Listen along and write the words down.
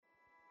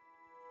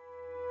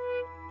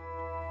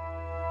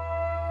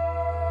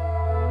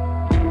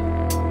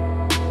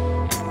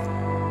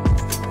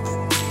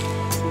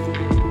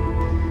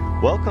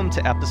Welcome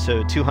to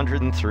episode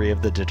 203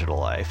 of The Digital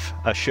Life,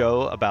 a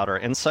show about our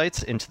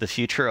insights into the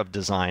future of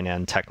design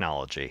and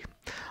technology.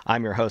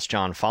 I'm your host,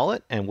 John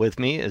Follett, and with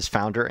me is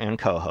founder and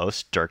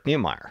co-host Dirk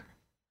Neumeier.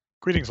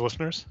 Greetings,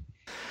 listeners.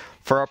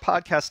 For our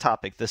podcast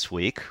topic this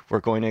week, we're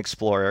going to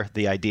explore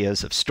the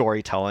ideas of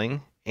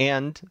storytelling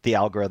and the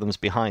algorithms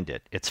behind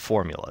it, its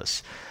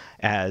formulas.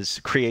 As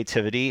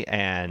creativity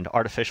and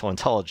artificial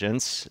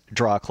intelligence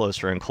draw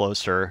closer and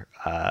closer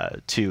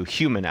to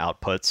human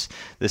outputs,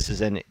 this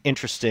is an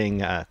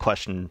interesting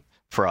question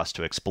for us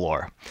to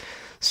explore.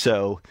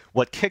 So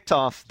what kicked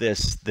off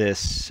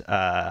this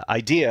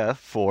idea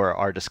for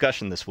our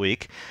discussion this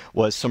week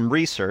was some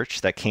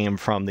research that came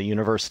from the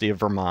University of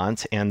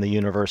Vermont and the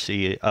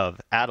University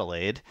of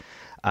Adelaide,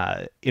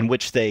 in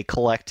which they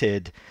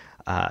collected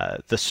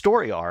the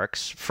story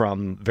arcs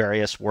from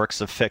various works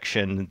of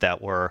fiction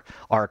that were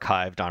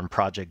archived on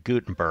Project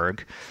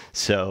Gutenberg.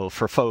 So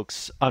for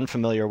folks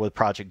unfamiliar with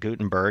Project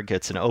Gutenberg,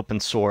 it's an open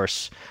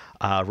source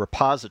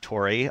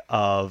repository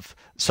of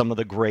some of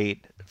the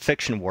great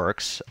fiction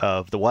works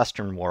of the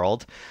Western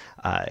world.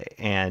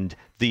 And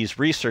these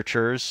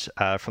researchers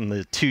from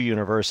the two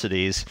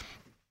universities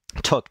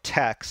took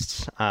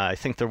texts, I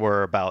think there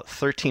were about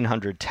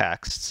 1,300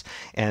 texts,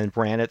 and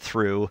ran it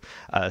through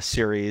a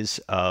series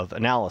of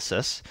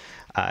analysis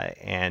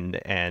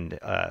and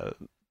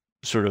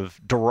sort of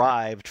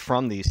derived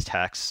from these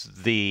texts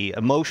the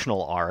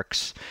emotional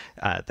arcs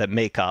that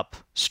make up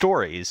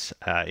stories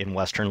in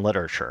Western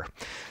literature.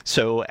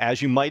 So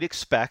as you might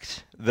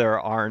expect, there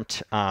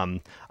aren't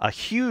a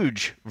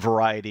huge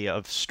variety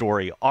of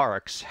story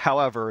arcs.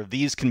 However,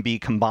 these can be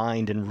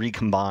combined and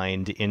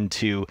recombined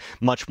into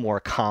much more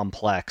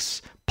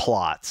complex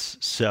plots.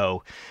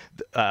 So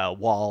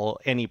while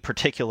any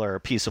particular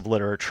piece of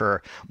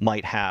literature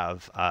might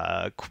have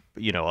a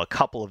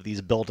couple of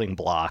these building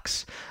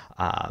blocks,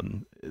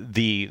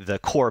 the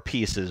core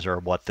pieces are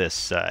what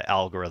this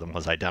algorithm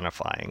was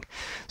identifying.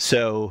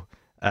 So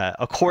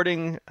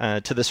according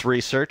to this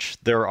research,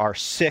 there are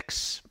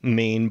 6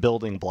 main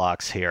building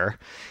blocks here,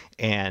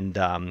 and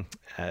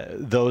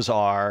those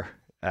are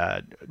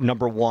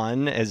number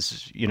one,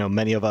 as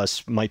many of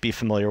us might be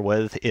familiar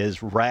with,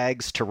 is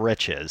rags to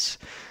riches.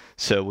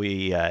 So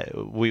we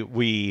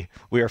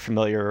are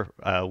familiar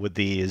with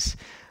these.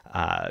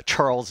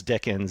 Charles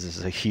Dickens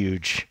is a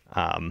huge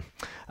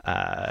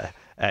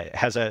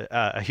has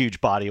a huge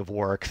body of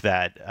work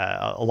that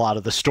a lot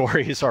of the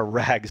stories are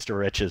rags to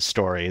riches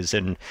stories,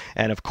 and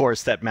of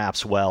course that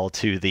maps well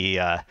to the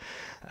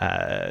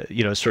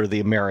sort of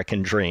the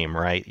American dream,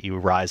 right? You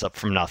rise up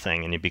from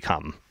nothing and you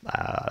become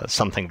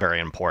something very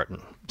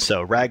important.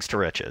 So rags to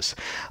riches,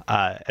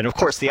 and of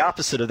course the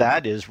opposite of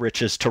that is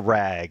riches to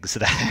rags.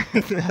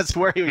 That's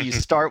where you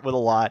start with a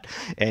lot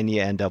and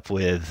you end up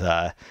with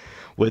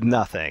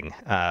nothing,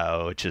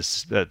 which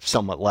is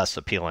somewhat less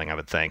appealing, I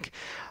would think.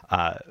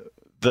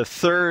 The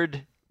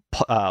third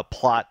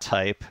plot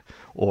type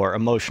or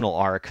emotional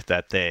arc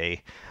that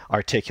they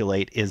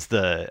articulate is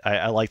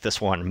I like this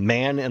one,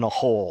 man in a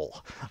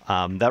hole.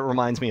 That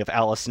reminds me of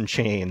Alice in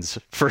Chains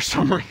for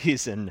some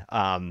reason.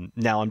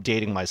 Now I'm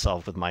dating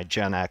myself with my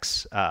Gen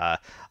X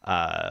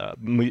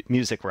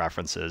music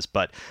references,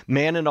 but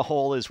man in a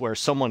hole is where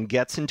someone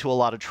gets into a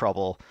lot of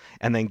trouble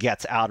and then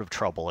gets out of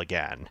trouble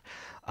again.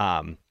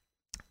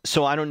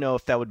 So I don't know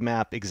if that would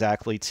map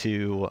exactly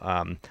to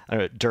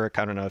Dirk.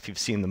 I don't know if you've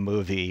seen the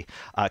movie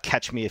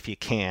Catch Me If You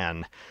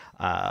Can,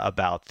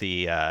 about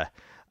the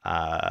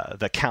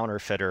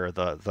counterfeiter,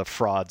 the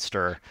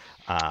fraudster.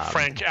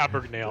 Frank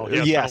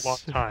Abagnale. Yes,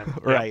 it's been a long time.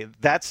 Right. Yeah.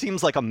 That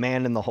seems like a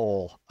man in the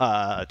hole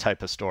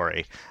type of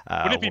story.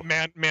 Wouldn't it be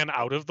man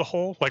out of the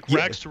hole? Like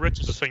rags to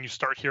riches is saying you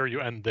start here,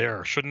 you end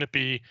there. Shouldn't it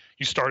be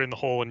you start in the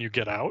hole and you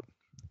get out?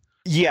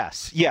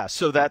 Yes. Yeah.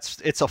 So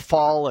it's a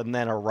fall and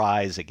then a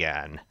rise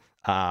again.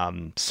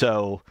 That's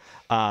sort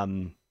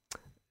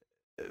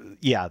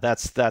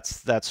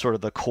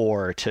of the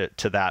core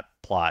to that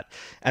plot.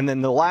 And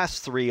then the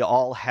last 3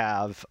 all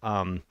have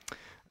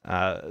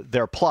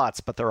their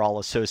plots, but they're all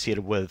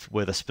associated with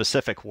a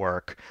specific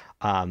work.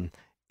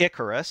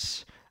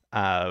 Icarus, we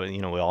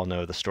all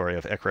know the story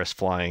of Icarus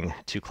flying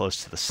too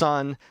close to the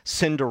sun.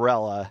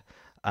 Cinderella,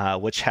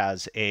 which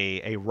has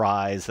a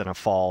rise, then a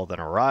fall, then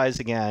a rise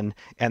again,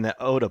 and the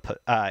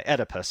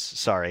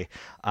Oedipus,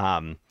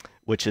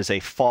 which is a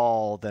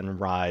fall, then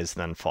rise,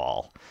 then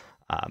fall.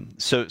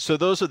 So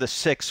those are the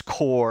 6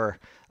 core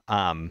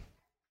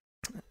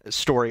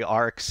story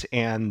arcs,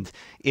 and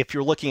if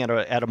you're looking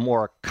at a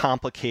more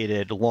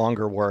complicated,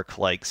 longer work,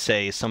 like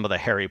say some of the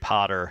Harry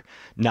Potter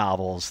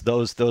novels,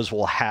 those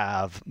will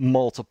have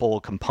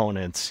multiple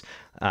components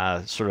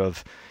sort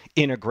of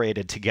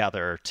integrated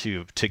together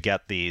to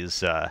get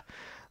these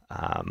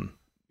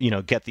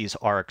get these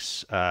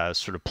arcs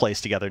sort of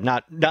placed together,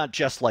 not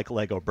just like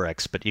Lego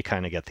bricks, but you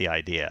kind of get the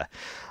idea.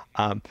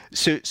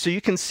 So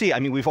you can see, I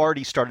mean, we've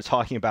already started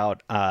talking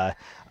about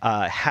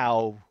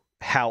how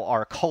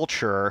our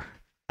culture,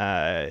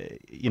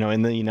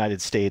 in the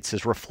United States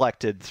is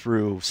reflected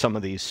through some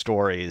of these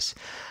stories.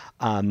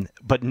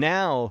 But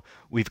now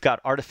we've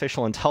got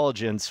artificial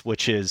intelligence,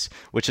 which is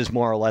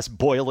more or less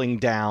boiling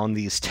down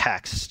these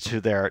texts to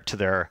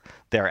their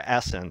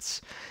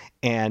essence.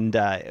 And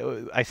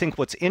I think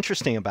what's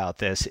interesting about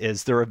this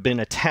is there have been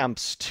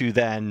attempts to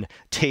then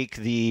take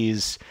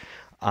these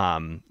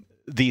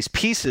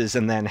pieces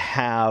and then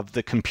have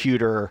the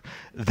computer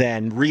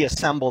then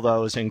reassemble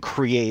those and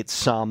create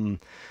some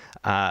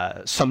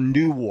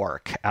new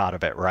work out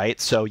of it, right?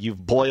 So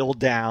you've boiled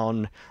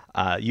down,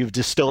 you've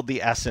distilled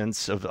the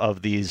essence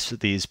of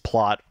these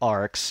plot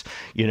arcs.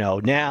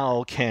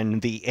 Now can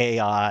the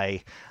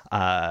AI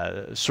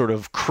sort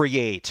of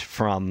create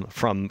from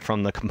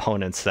the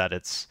components that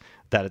it's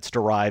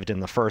derived in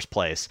the first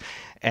place?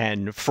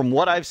 And from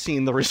what I've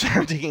seen, the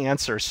resounding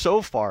answer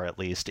so far, at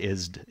least,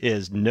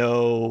 is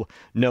no,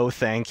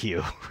 thank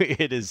you.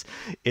 It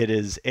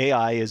is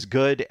AI is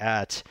good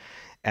at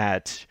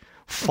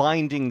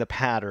finding the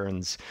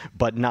patterns,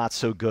 but not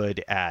so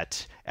good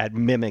at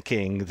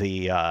mimicking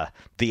the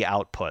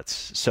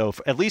outputs. So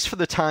at least for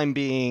the time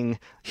being,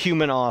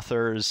 human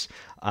authors,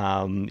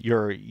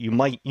 you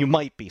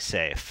might be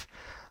safe.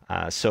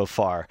 So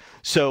far.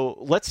 So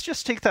let's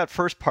just take that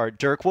first part.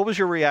 Dirk, what was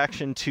your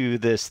reaction to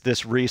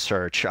this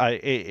research?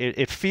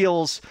 It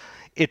feels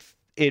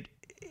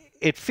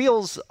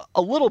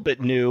a little bit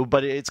new,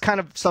 but it's kind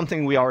of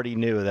something we already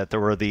knew, that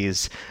there were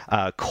these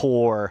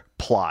core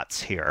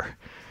plots here.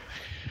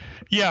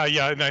 Yeah,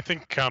 and I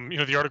think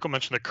the article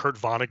mentioned that Kurt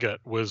Vonnegut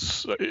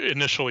was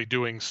initially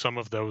doing some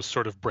of those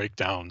sort of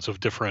breakdowns of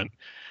different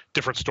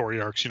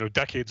story arcs,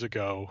 decades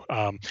ago.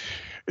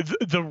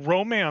 The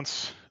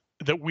romance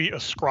that we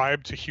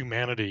ascribe to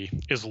humanity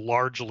is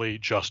largely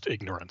just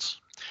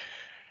ignorance.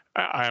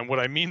 And what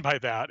I mean by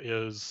that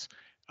is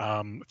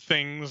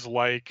things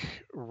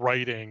like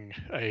writing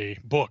a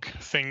book,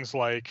 things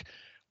like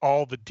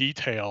all the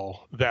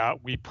detail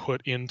that we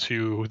put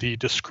into the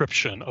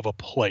description of a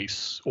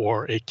place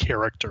or a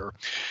character.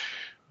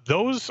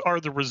 Those are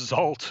the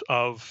result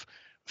of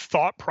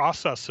thought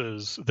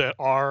processes that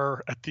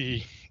are at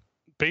the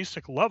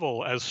basic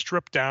level as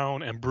stripped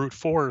down and brute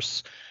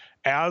force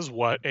as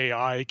what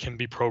AI can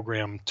be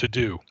programmed to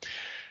do.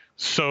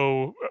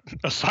 So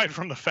aside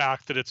from the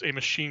fact that it's a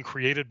machine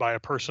created by a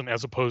person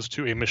as opposed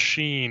to a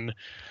machine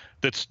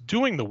that's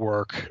doing the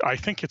work, I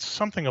think it's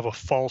something of a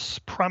false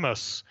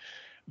premise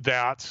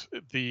that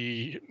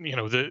the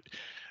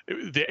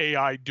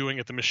AI doing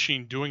it, the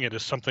machine doing it,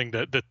 is something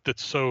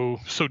that's so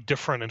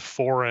different and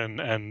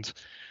foreign and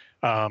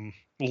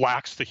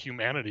lacks the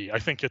humanity. I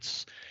think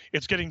it's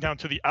getting down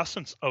to the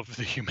essence of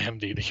the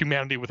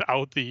humanity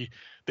without the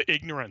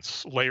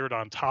ignorance layered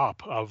on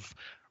top of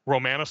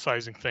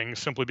romanticizing things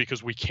simply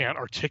because we can't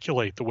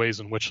articulate the ways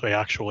in which they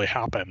actually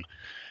happen.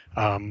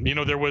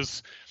 There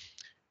was,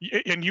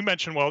 and you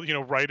mentioned,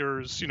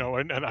 writers,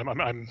 and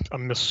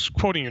I'm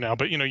misquoting you now,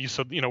 but you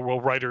said,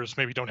 writers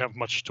maybe don't have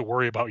much to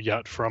worry about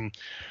yet from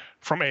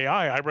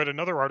AI. I read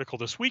another article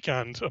this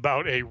weekend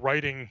about a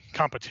writing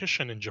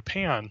competition in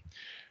Japan.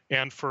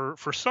 And for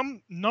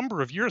some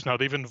number of years now,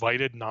 they've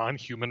invited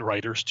non-human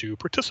writers to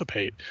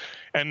participate.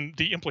 And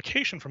the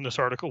implication from this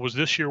article was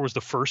this year was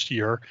the first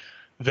year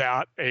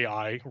that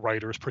AI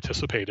writers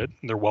participated,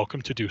 and they're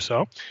welcome to do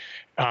so.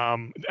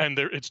 And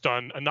it's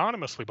done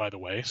anonymously, by the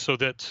way, so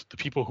that the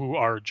people who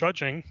are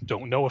judging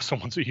don't know if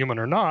someone's a human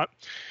or not.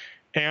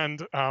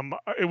 And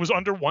it was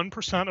under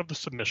 1% of the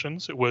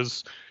submissions. It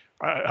was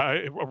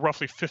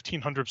roughly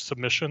 1,500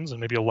 submissions and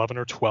maybe 11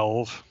 or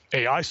 12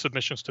 AI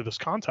submissions to this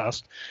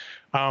contest.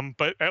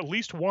 But at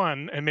least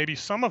one, and maybe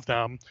some of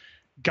them,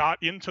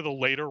 got into the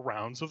later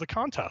rounds of the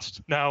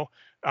contest. Now,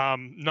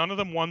 none of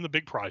them won the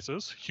big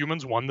prizes.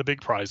 Humans won the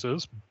big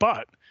prizes,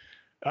 but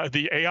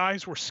the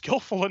AIs were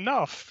skillful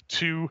enough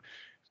to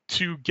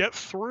get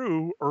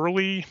through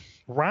early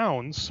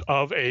rounds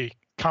of a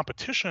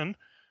competition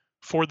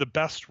for the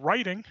best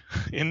writing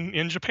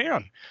in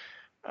Japan.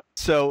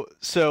 So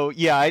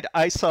yeah,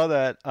 I saw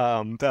that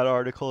that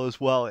article as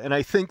well, and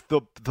I think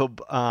the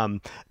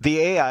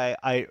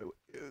AI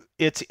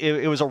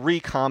it was a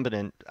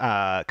recombinant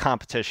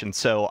competition,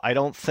 so I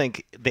don't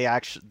think the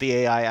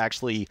AI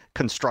actually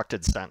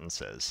constructed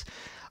sentences.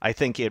 I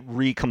think it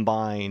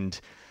recombined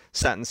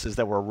sentences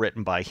that were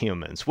written by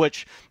humans,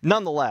 which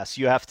nonetheless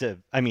you have to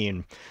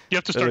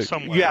start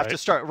somewhere. You have to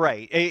start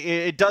right.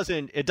 It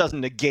doesn't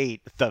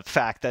negate the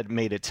fact that it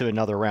made it to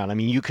another round. I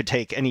mean, you could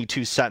take any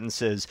two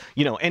sentences,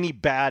 any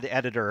bad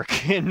editor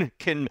can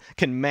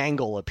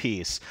mangle a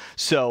piece.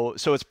 So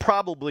it's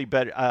probably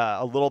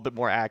a little bit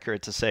more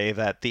accurate to say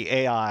that the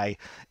AI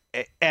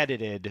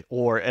edited,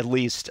 or at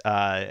least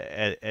to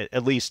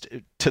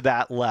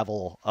that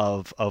level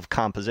of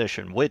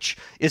composition, which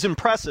is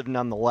impressive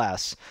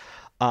nonetheless.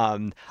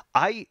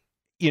 I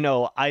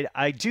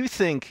do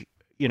think,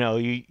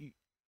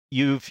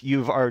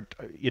 you've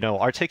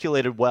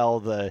articulated well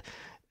the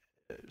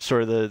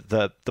sort of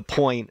the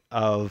point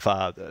of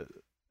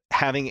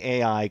having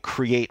AI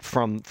create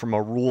from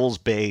a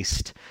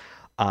rules-based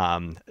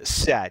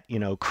set,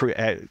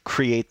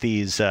 create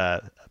these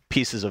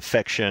pieces of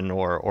fiction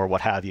or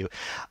what have you.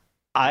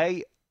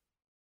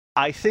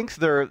 I think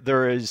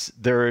there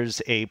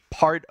is a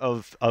part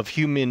of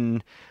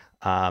human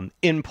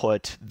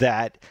input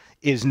that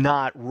is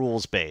not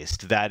rules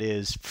based. That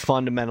is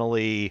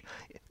fundamentally,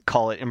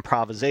 call it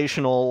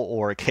improvisational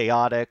or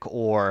chaotic,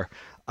 or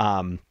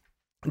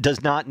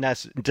does not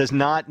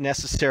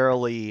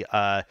necessarily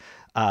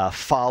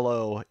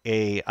follow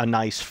a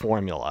nice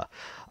formula.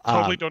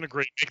 Totally don't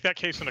agree. Make that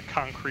case in a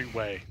concrete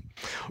way.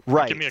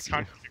 Right. Give me a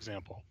concrete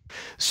example.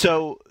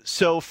 So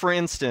for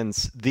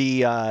instance,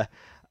 if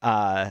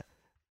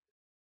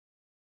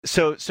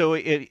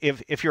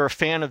you're a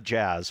fan of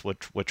jazz,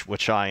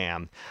 which I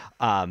am,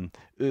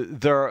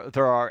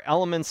 there are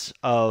elements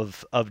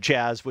of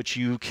jazz which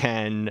you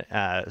can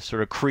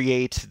sort of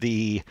create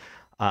the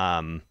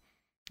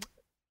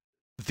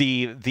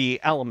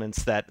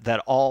elements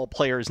that all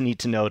players need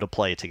to know to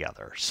play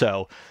together.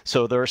 So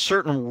there are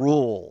certain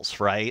rules,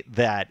 right,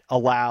 that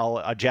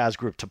allow a jazz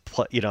group to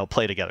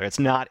play together. It's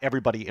not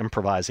everybody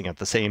improvising at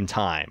the same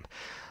time,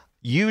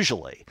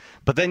 usually.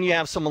 But then you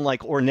have someone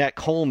like Ornette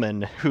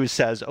Coleman who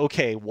says,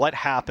 okay, what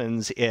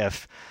happens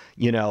if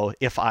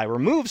I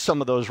remove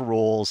some of those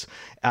rules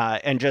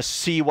and just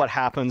see what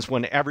happens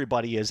when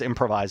everybody is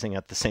improvising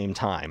at the same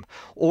time?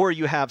 Or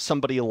you have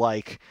somebody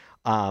like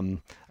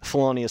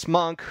Thelonious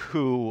Monk,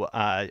 who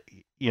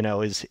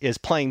is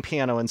playing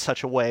piano in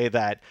such a way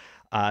that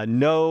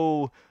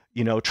no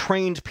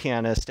trained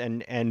pianist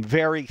and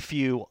very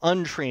few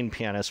untrained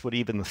pianists would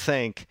even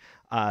think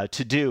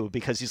to do,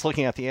 because he's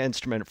looking at the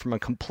instrument from a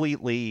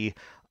completely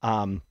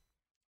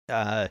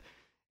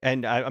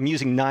and I'm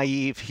using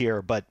naive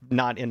here, but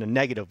not in a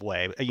negative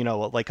way,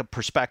 like a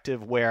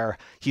perspective where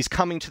he's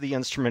coming to the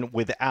instrument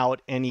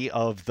without any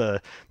of the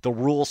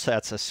rule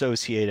sets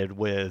associated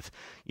with,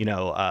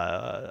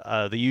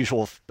 the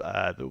usual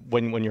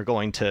when you're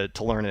going to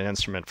learn an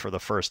instrument for the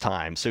first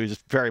time. So he's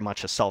very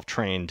much a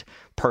self-trained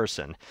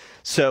person.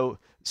 So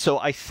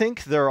I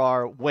think there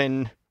are,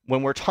 when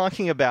we're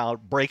talking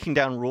about breaking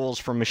down rules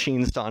for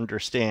machines to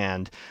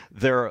understand,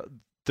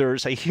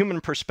 there's a human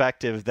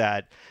perspective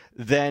that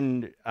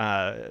then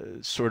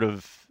sort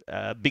of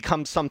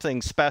becomes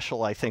something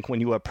special, I think, when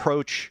you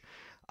approach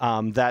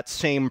that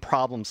same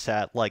problem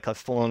set like a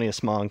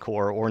Thelonious Monk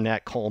or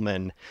Ornette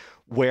Coleman,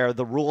 where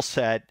the rule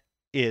set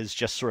is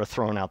just sort of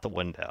thrown out the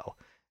window.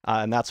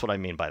 And that's what I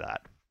mean by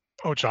that.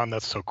 Oh, John,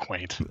 that's so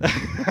quaint.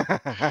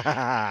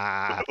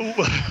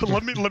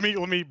 let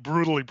me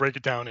brutally break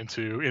it down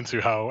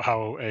into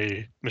how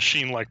a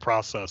machine-like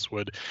process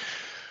would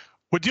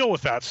deal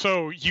with that.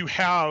 So you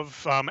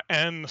have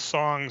N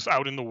songs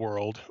out in the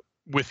world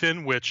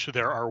within which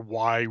there are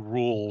Y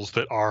rules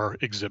that are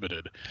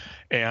exhibited.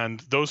 And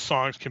those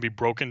songs can be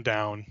broken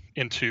down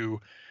into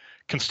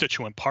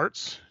constituent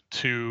parts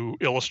to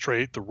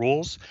illustrate the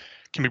rules,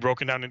 can be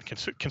broken down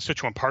into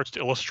constituent parts to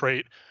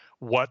illustrate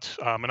what,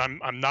 and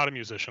I'm not a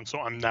musician, so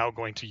I'm now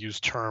going to use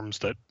terms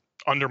that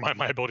undermine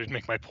my ability to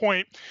make my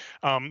point,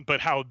 but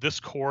how this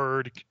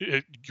chord,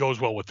 it goes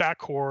well with that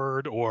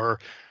chord, or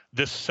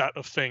this set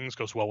of things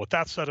goes well with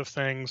that set of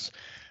things.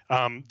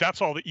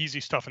 That's all the easy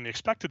stuff and the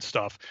expected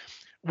stuff.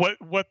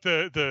 What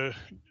the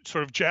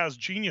sort of jazz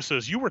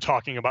geniuses you were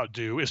talking about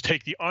do is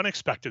take the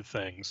unexpected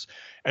things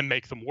and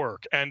make them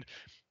work. And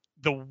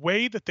the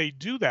way that they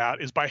do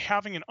that is by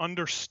having an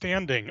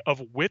understanding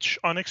of which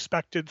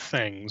unexpected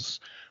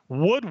things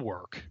would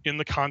work in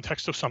the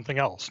context of something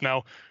else.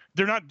 Now,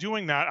 they're not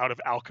doing that out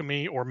of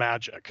alchemy or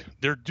magic.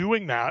 They're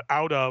doing that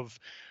out of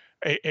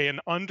an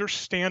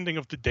understanding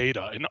of the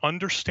data, an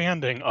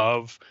understanding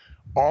of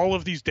all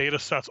of these data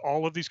sets,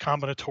 all of these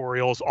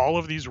combinatorials, all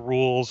of these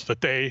rules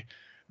that they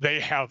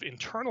have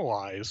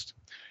internalized,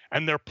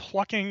 and they're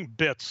plucking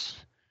bits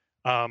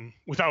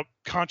without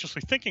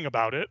consciously thinking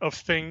about it of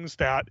things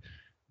that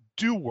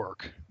do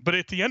work. But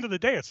at the end of the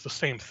day, it's the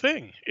same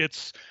thing.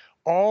 It's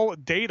all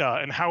data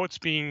and how it's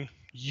being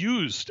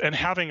used, and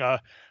having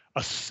a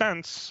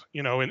sense,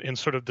 in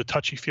sort of the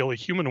touchy-feely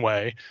human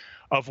way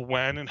of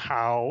when and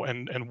how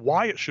and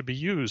why it should be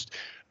used.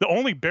 The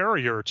only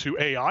barrier to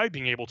AI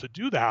being able to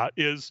do that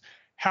is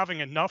having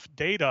enough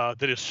data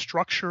that is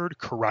structured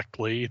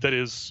correctly, that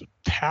is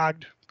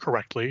tagged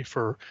correctly,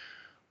 for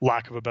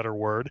lack of a better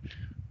word,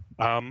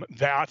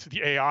 that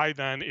the AI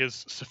then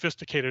is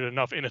sophisticated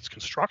enough in its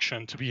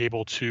construction to be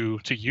able to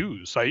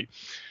use. I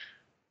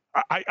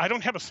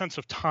don't have a sense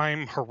of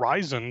time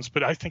horizons,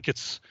 but I think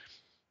it's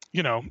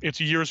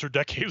years or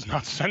decades,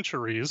 not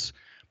centuries,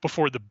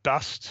 before the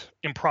best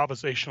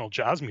improvisational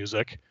jazz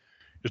music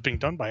is being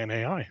done by an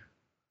AI.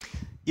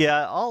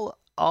 Yeah, I'll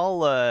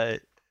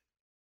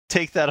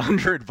take that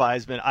under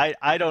advisement.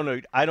 I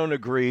don't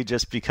agree,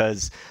 just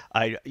because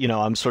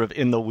I'm sort of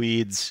in the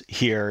weeds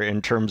here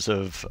in terms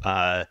of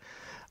my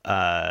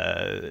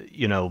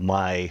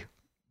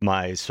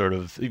sort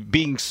of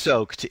being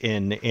soaked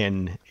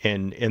in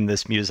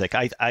this music.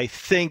 I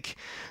think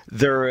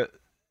there.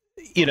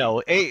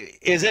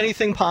 Is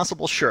anything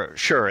possible?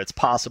 Sure, it's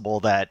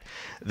possible that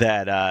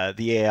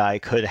the AI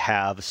could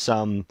have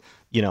some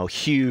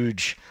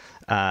huge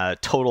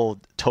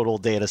total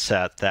data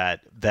set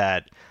that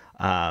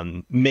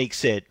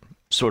makes it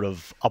sort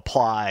of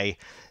apply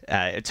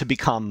to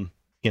become,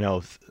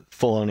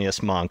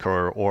 Thelonious Monk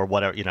or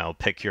whatever,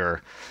 pick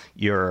your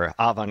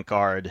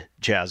avant-garde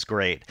jazz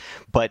great.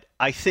 But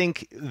I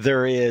think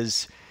there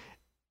is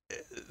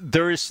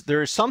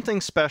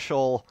something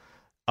special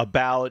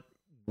about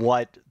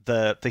what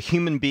the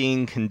human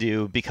being can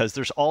do, because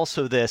there's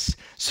also this.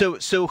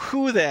 So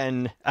who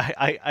then?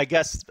 I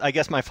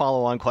guess my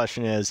follow-on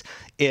question is,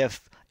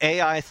 if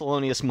AI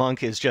Thelonious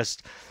Monk is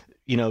just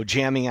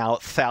jamming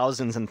out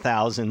thousands and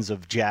thousands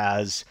of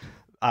jazz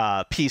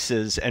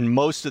pieces, and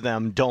most of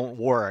them don't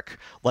work.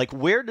 Like,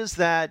 where does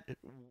that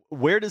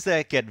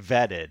get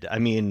vetted? I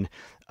mean,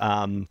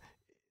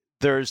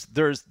 there's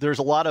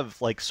a lot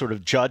of like sort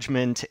of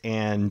judgment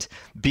and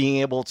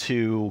being able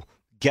to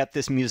get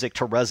this music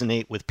to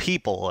resonate with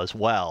people as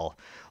well.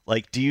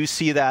 Like, do you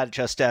see that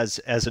just as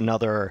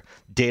another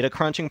data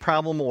crunching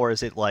problem, or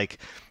is it like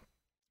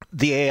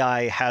the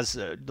AI has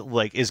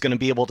is going to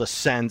be able to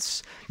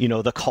sense,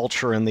 the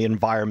culture and the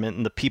environment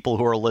and the people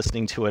who are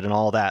listening to it and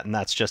all that, and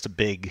that's just a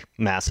big,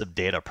 massive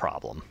data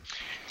problem?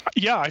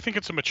 Yeah, I think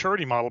it's a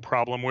maturity model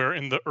problem where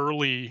in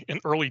early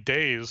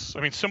days, I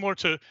mean, similar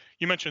to,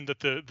 you mentioned that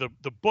the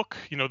book,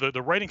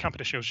 the writing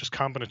competition was just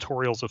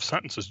combinatorials of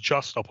sentences.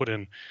 Just, I'll put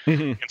in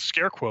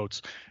scare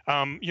quotes.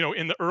 In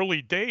the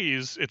early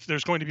days,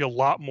 there's going to be a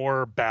lot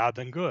more bad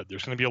than good.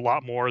 There's going to be a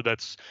lot more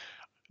that's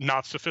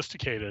not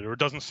sophisticated or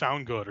doesn't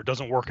sound good or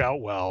doesn't work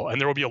out well,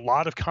 and there will be a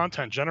lot of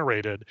content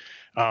generated,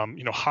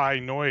 high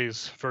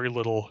noise, very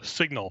little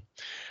signal.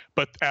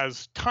 But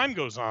as time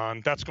goes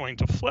on, that's going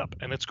to flip,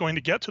 and it's going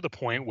to get to the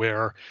point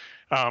where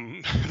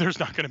there's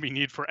not going to be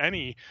need for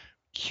any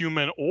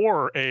human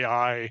or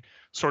AI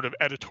sort of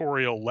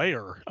editorial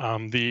layer.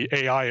 The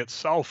AI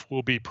itself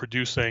will be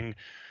producing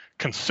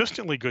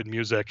consistently good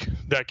music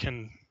that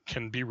can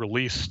be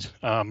released,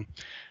 in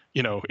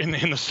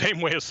the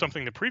same way as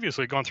something that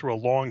previously had gone through a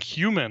long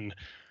human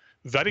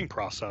vetting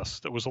process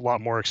that was a lot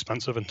more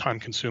expensive and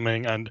time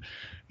consuming, and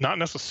not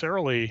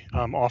necessarily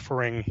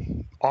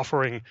offering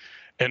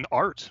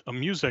a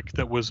music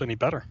that was any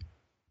better.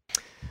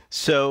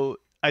 So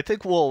I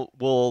think we'll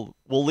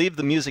leave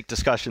the music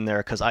discussion there,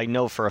 because I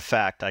know for a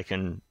fact I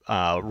can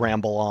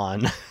ramble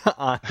on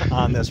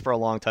on this for a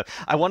long time.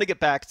 I want to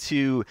get back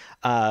to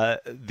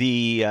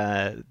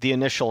the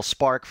initial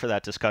spark for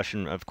that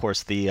discussion. Of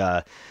course,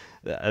 the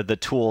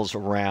tools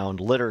around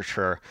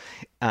literature,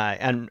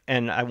 and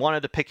I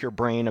wanted to pick your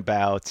brain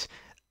about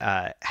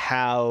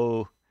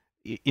how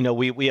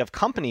we have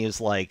companies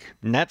like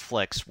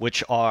Netflix,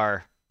 which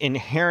are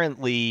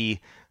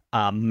inherently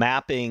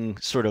mapping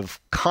sort of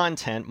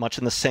content, much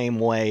in the same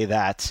way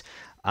that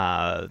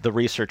the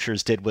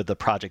researchers did with the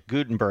Project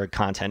Gutenberg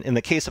content. In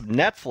the case of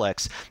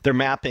Netflix, they're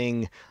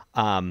mapping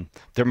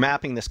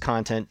this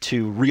content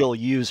to real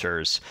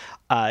users,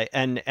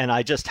 and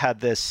I just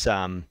had this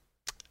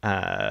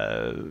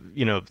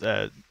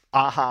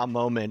aha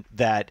moment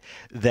that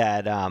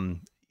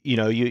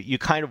you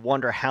kind of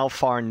wonder how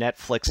far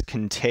Netflix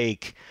can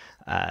take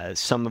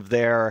some of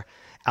their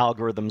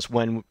algorithms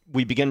when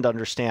we begin to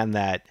understand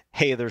that,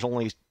 hey, there's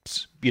only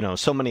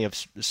so many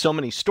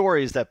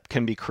stories that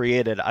can be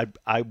created.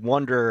 I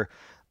wonder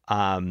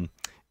where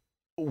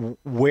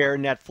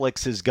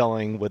Netflix is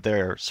going with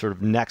their sort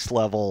of next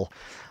level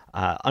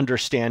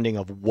understanding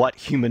of what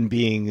human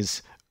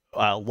beings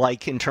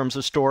like in terms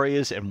of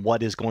stories, and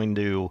what is going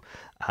to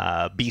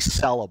be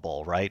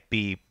sellable, right?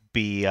 Be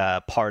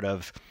part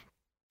of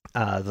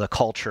the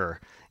culture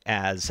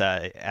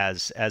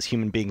as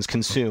human beings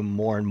consume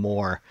more and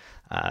more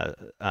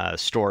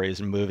stories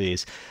and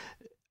movies.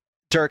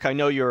 Dirk, I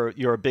know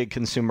you're a big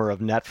consumer of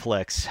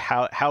Netflix.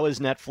 How is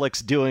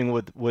Netflix doing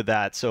with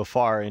that so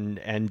far?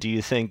 And do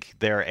you think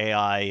their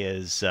AI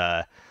is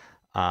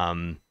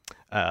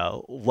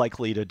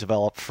likely to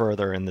develop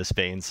further in this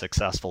vein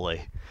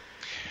successfully?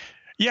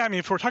 Yeah, I mean,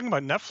 if we're talking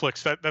about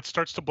Netflix, that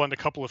starts to blend a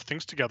couple of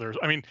things together.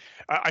 I mean,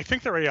 I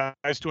think their AI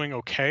is doing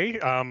okay.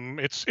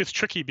 It's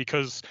tricky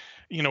because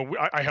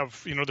I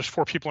have there's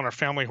 4 people in our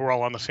family who are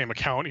all on the same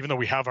account, even though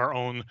we have our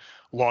own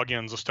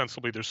logins.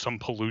 Ostensibly, there's some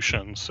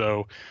pollution.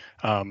 So,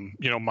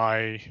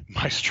 my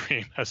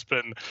stream has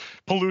been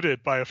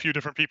polluted by a few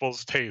different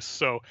people's tastes.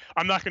 So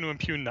I'm not going to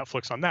impugn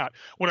Netflix on that.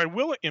 What I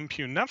will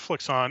impugn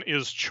Netflix on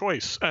is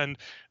choice, and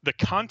the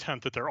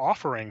content that they're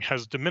offering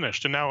has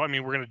diminished. And now, I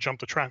mean, we're going to jump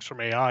the tracks from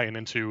AI and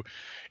into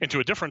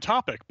a different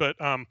topic. But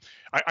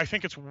I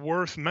think it's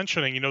worth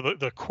mentioning.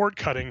 The cord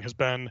cutting has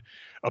been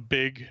a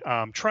big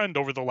trend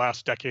over the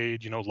last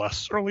decade.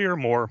 Less earlier,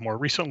 more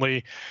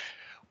recently.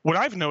 What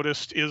I've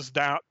noticed is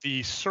that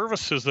the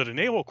services that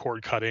enable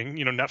cord cutting,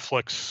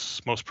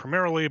 Netflix most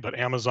primarily, but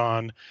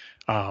Amazon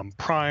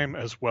Prime,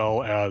 as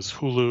well as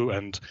Hulu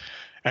and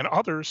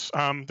others,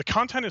 the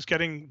content is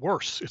getting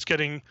worse. It's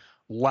getting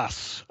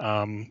less.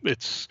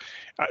 It's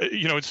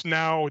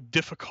now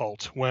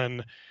difficult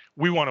when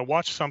we want to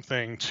watch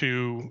something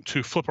to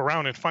flip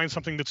around and find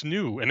something that's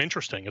new and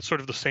interesting. It's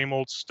sort of the same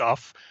old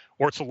stuff,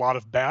 or it's a lot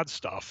of bad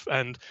stuff.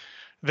 And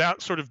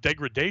that sort of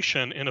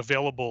degradation in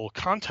available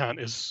content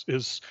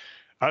is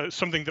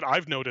something that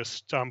I've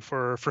noticed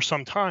for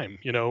some time.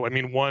 I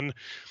mean, one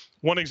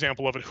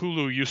example of it,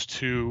 Hulu used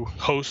to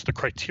host the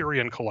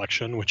Criterion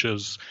Collection, which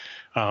is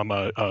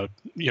a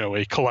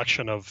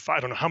collection of, I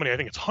don't know how many, I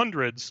think it's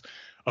hundreds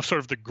of sort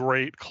of the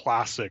great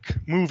classic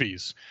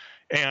movies.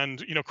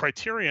 And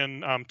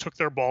Criterion took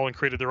their ball and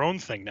created their own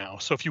thing now.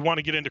 So if you want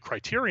to get into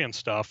Criterion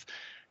stuff,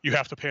 you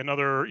have to pay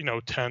another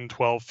 10,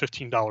 12,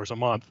 $15 a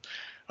month.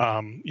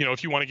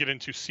 If you want to get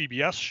into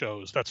CBS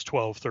shows, that's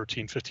 $12,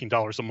 $13,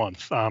 $15 a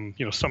month.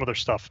 Some of their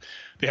stuff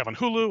they have on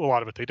Hulu, a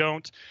lot of it they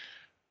don't.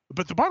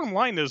 But the bottom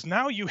line is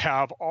now you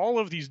have all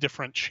of these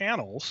different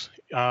channels.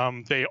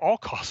 They all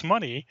cost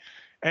money,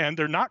 and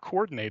they're not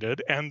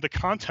coordinated. And the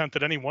content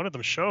that any one of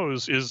them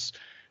shows is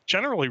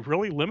generally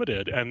really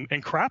limited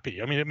and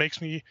crappy. I mean, it makes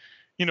me,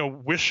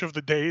 wish of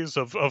the days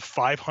of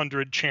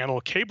 500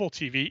 channel cable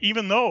TV,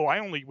 even though I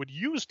only would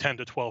use 10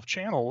 to 12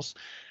 channels.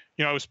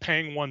 I was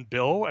paying one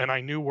bill and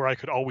I knew where I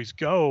could always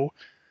go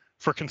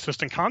for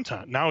consistent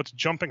content. Now it's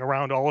jumping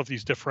around all of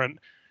these different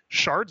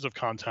shards of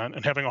content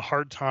and having a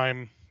hard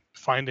time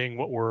finding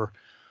what we're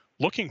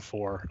looking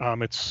for.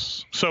 I'm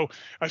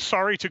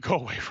sorry to go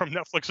away from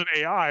Netflix and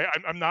AI.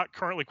 I'm not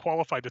currently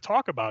qualified to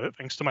talk about it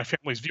thanks to my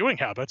family's viewing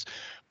habits,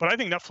 but I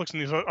think Netflix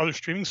and these other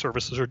streaming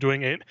services are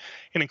doing an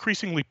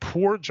increasingly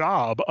poor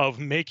job of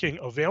making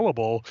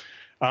available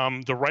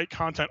the right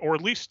content, or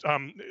at least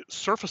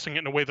surfacing it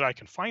in a way that I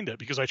can find it,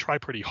 because I try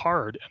pretty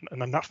hard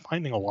and I'm not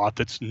finding a lot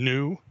that's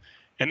new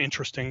and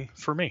interesting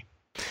for me.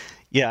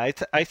 Yeah,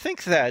 I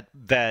think that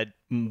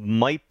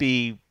might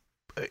be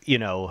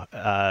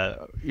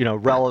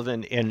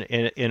relevant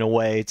in a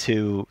way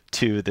to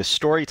the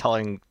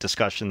storytelling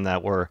discussion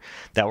that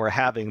we're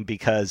having,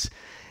 because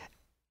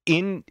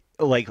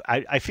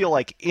I feel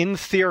like in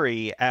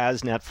theory,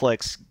 as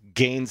Netflix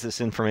gains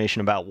this information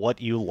about what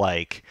you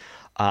like,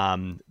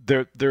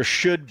 there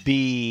should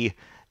be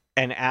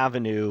an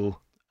avenue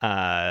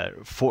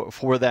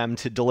for them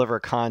to deliver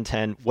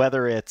content,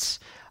 whether it's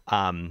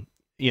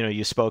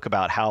you spoke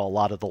about how a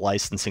lot of the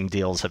licensing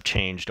deals have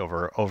changed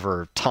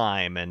over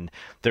time, and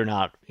they're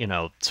not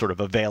sort of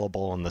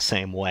available in the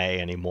same way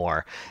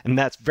anymore, and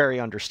that's very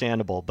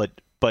understandable.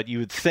 But you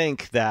would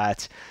think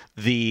that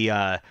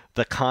the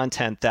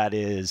content that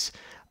is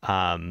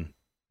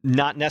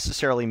not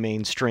necessarily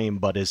mainstream,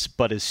 but is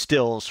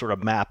still sort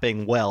of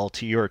mapping well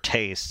to your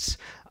tastes,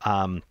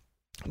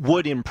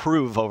 would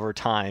improve over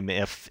time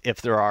if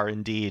there are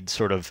indeed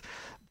sort of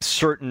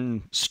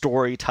certain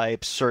story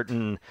types,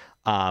 certain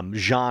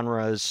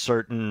genres,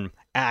 certain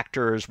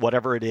actors,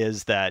 whatever it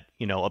is that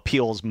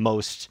appeals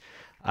most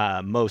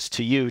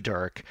to you,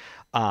 Dirk.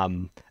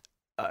 I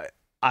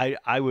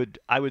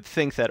would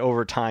think that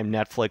over time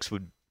Netflix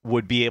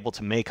would be able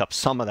to make up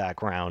some of that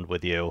ground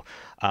with you.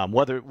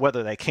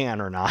 Whether they can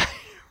or not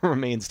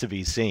remains to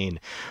be seen.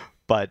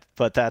 But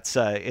that's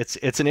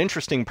it's an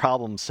interesting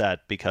problem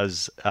set,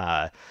 because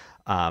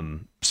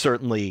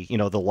certainly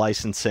the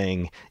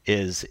licensing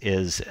is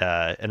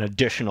an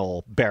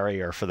additional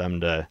barrier for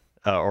them to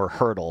or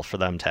hurdle for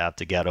them to have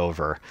to get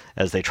over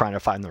as they try to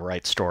find the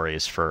right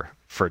stories for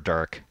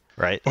Dirk.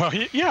 Right. Well,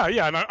 yeah,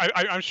 and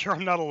I'm sure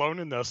I'm not alone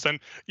in this. And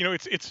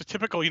it's a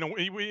typical.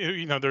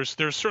 There's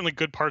certainly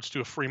good parts to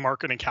a free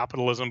market and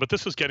capitalism, but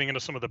this is getting into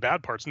some of the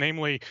bad parts.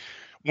 Namely,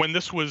 when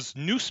this was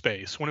new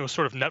space, when it was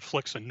sort of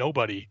Netflix and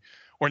nobody,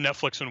 or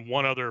Netflix and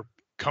one other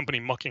company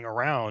mucking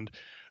around,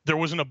 there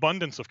was an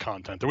abundance of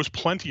content. There was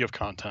plenty of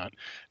content.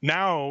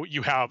 Now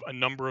you have a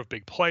number of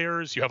big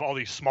players. You have all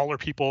these smaller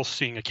people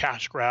seeing a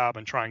cash grab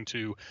and trying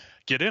to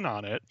get in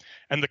on it.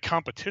 And the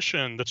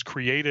competition that's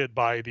created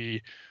by the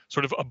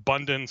sort of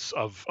abundance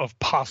of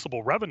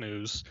possible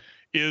revenues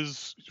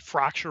is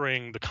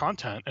fracturing the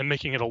content and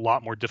making it a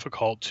lot more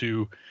difficult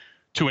to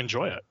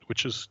enjoy it,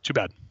 which is too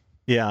bad.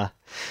 Yeah,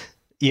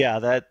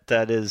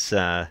 that is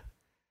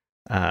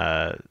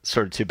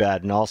sort of too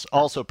bad, and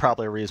also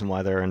probably a reason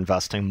why they're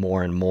investing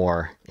more and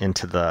more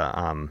into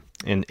the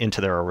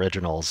into their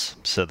originals,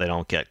 so they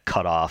don't get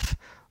cut off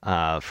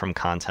from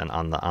content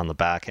on the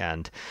back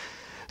end.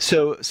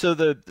 So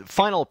the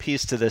final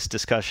piece to this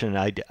discussion,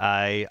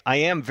 I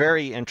am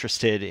very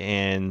interested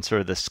in sort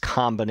of this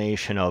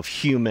combination of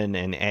human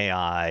and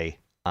AI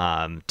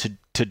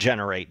to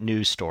generate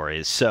news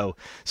stories. So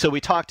we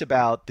talked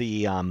about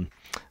the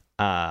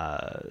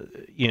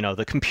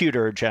the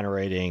computer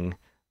generating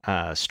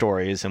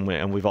stories,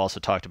 and we've also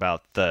talked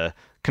about the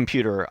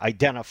computer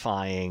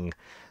identifying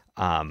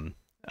the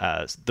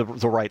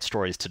right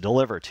stories to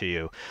deliver to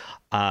you.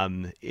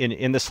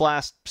 In this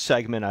last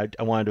segment,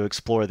 I wanted to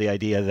explore the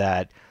idea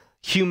that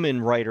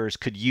human writers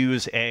could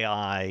use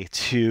AI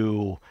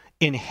to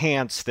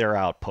enhance their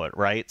output,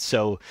 right?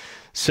 So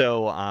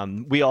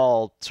we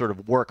all sort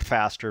of work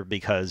faster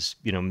because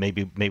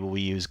maybe we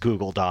use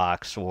Google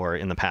Docs, or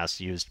in the past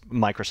used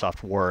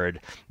Microsoft Word,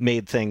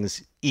 made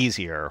things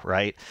easier,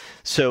 right?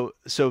 So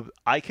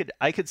I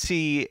could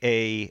see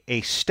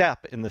a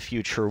step in the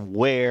future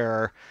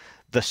where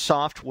the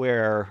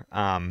software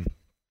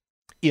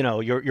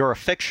you're a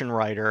fiction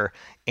writer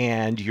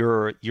and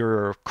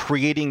you're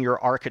creating your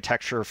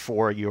architecture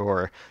for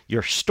your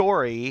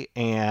story,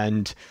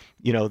 and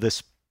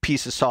this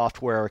piece of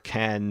software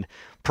can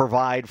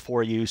provide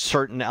for you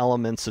certain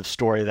elements of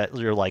story that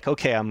you're like,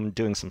 okay, I'm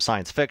doing some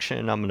science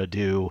fiction, I'm going to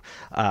do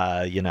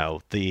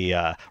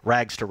the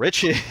rags to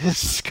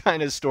riches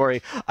kind of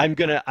story. I'm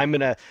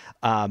gonna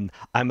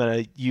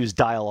use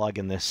dialogue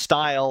in this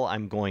style.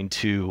 I'm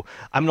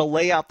gonna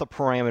lay out the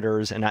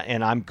parameters,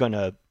 and I'm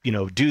gonna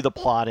do the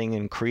plotting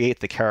and create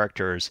the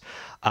characters.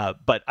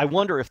 But I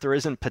wonder if there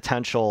isn't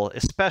potential,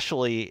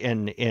 especially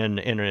in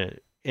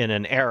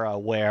an era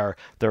where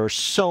there are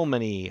so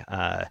many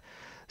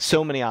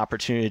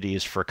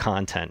opportunities for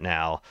content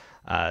now.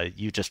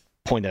 You just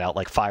pointed out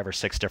like 5 or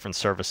 6 different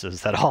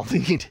services that all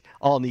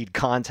need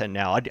content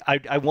now.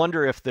 I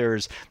wonder if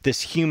there's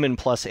this human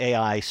plus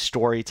AI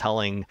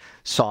storytelling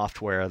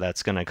software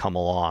that's going to come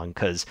along,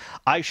 because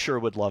I sure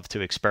would love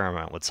to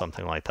experiment with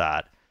something like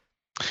that.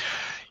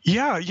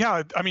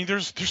 Yeah. I mean,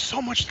 there's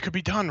so much that could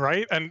be done,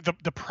 right? And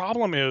the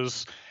problem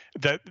is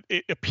that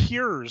it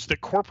appears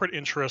that corporate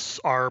interests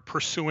are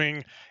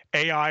pursuing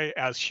AI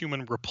as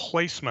human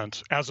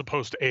replacement as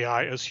opposed to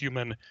AI as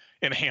human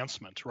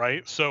enhancement,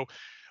 right? So,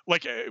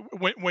 like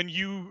when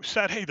you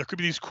said, "Hey, there could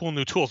be these cool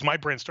new tools," my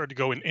brain started to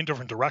go in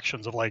different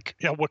directions of like,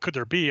 yeah, what could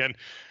there be? And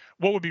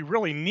what would be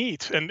really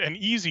neat and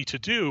easy to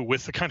do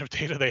with the kind of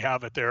data they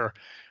have at their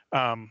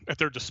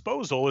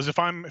disposal is if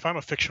I'm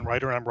a fiction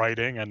writer and I'm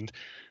writing, and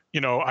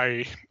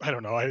I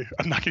don't know, I'm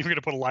not even going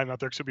to put a line out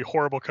there because it'd be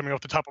horrible coming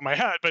off the top of my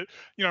head, but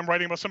I'm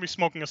writing about somebody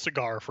smoking a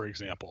cigar, for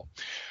example,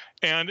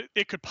 and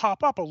it could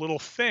pop up a little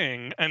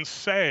thing and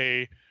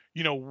say,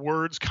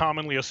 words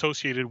commonly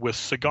associated with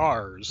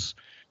cigars,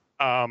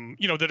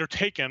 that are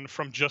taken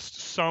from just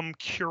some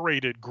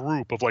curated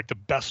group of like the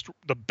best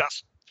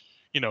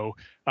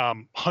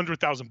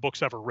 100,000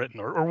 books ever written,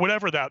 or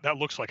whatever that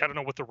looks like. I don't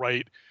know what the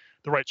right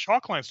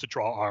chalk lines to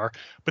draw are,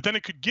 but then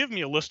it could give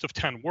me a list of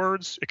 10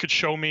 words. It could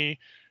show me,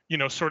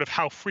 sort of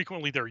how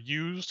frequently they're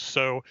used.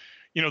 So,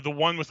 the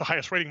one with the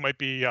highest rating might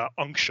be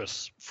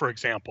unctuous, for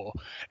example.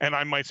 And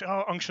I might say,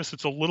 oh, unctuous,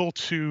 it's a little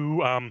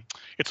too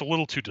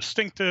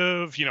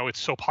distinctive. It's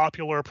so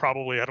popular.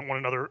 Probably I don't want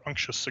another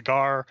unctuous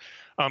cigar.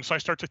 So I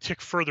start to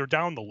tick further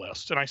down the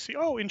list, and I see,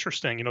 oh,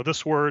 interesting.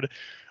 This word,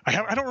 I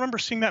don't remember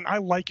seeing that, and I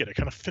like it. It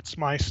kind of fits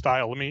my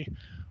style. Let me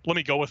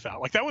go with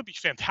that. Like, that would be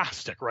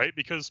fantastic, right?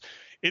 Because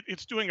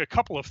it's doing a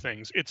couple of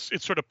things. It's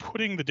sort of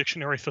putting the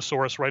dictionary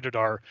thesaurus right at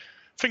our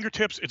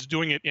fingertips. It's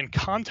doing it in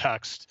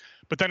context,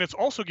 but then it's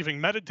also giving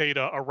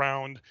metadata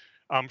around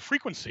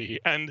frequency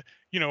and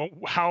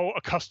how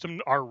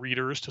accustomed are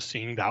readers to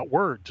seeing that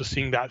word, to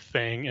seeing that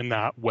thing in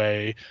that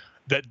way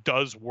that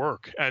does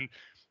work. And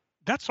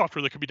that's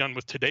software that could be done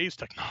with today's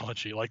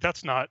technology. Like,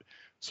 that's not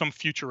some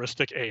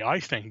futuristic AI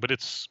thing, but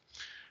it's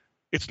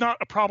not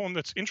a problem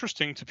that's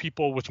interesting to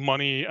people with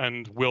money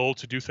and will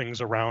to do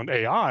things around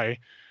AI,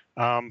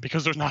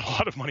 because there's not a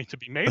lot of money to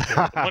be made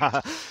there.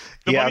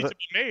 The money to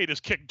be made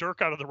is kick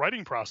Dirk out of the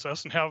writing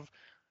process and have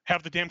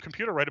the damn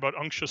computer write about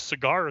unctuous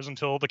cigars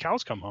until the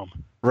cows come home.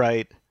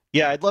 Right.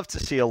 Yeah, I'd love to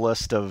see a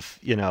list of,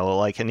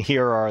 and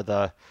here are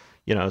the,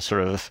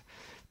 sort of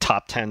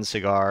top 10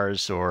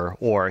 cigars,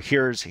 or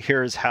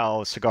here's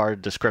how cigar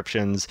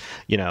descriptions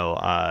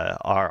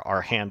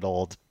are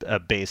handled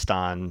based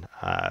on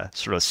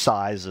sort of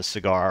size of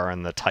cigar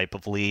and the type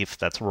of leaf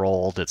that's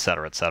rolled, et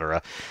cetera, et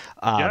cetera.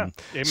 Amen.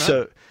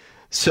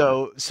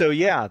 So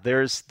yeah,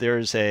 there's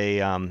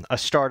a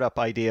startup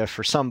idea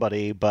for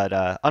somebody, but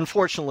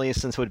unfortunately,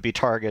 since it would be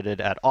targeted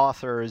at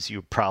authors,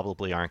 you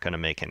probably aren't going to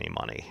make any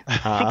money.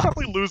 You'll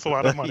probably lose a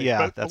lot of money,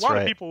 yeah, but that's a lot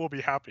right. of people will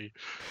be happy.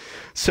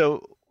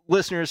 So,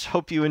 listeners,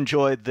 hope you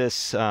enjoyed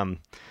this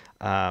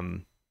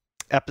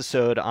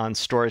episode on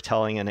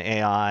storytelling and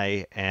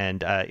AI.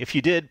 And if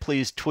you did,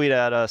 please tweet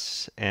at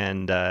us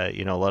and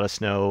let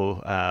us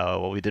know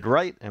what we did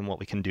right and what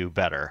we can do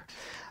better.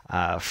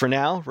 For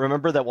now,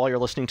 remember that while you're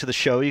listening to the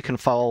show, you can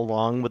follow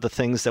along with the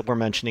things that we're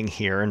mentioning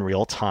here in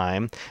real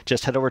time.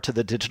 Just head over to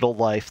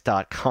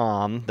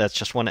thedigitallife.com. That's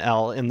just one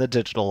L in the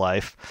Digital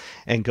Life,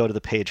 and go to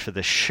the page for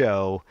this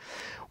show.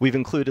 We've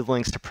included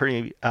links to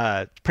pretty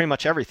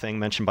much everything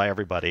mentioned by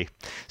everybody.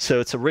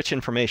 So it's a rich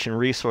information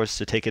resource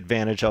to take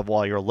advantage of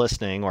while you're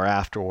listening or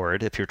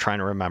afterward if you're trying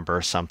to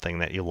remember something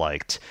that you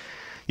liked.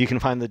 You can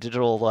find The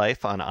Digital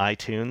Life on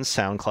iTunes,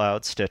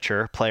 SoundCloud,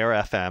 Stitcher, Player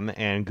FM,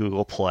 and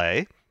Google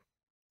Play.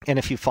 And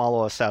if you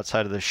follow us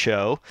outside of the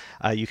show,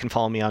 you can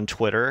follow me on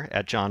Twitter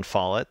at John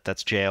Follett.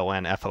 That's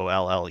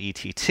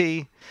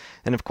JONFOLLETT.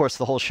 And of course,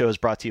 the whole show is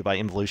brought to you by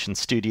Involution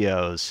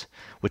Studios,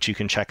 which you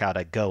can check out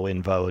at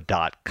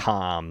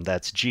goinvo.com.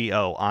 That's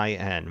GOINVO.com.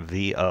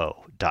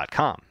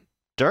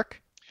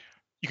 Dirk?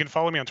 You can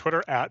follow me on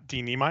Twitter at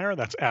DNemeyer.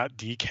 That's at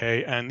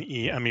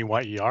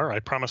DKNEMEYER.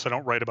 I promise I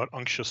don't write about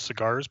unctuous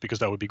cigars because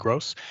that would be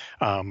gross.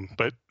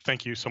 But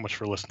thank you so much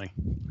for listening.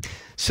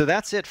 So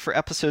that's it for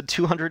episode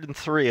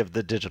 203 of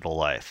The Digital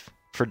Life.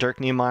 For Dirk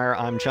Niemeyer,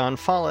 I'm John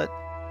Follett,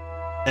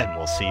 and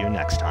we'll see you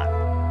next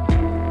time.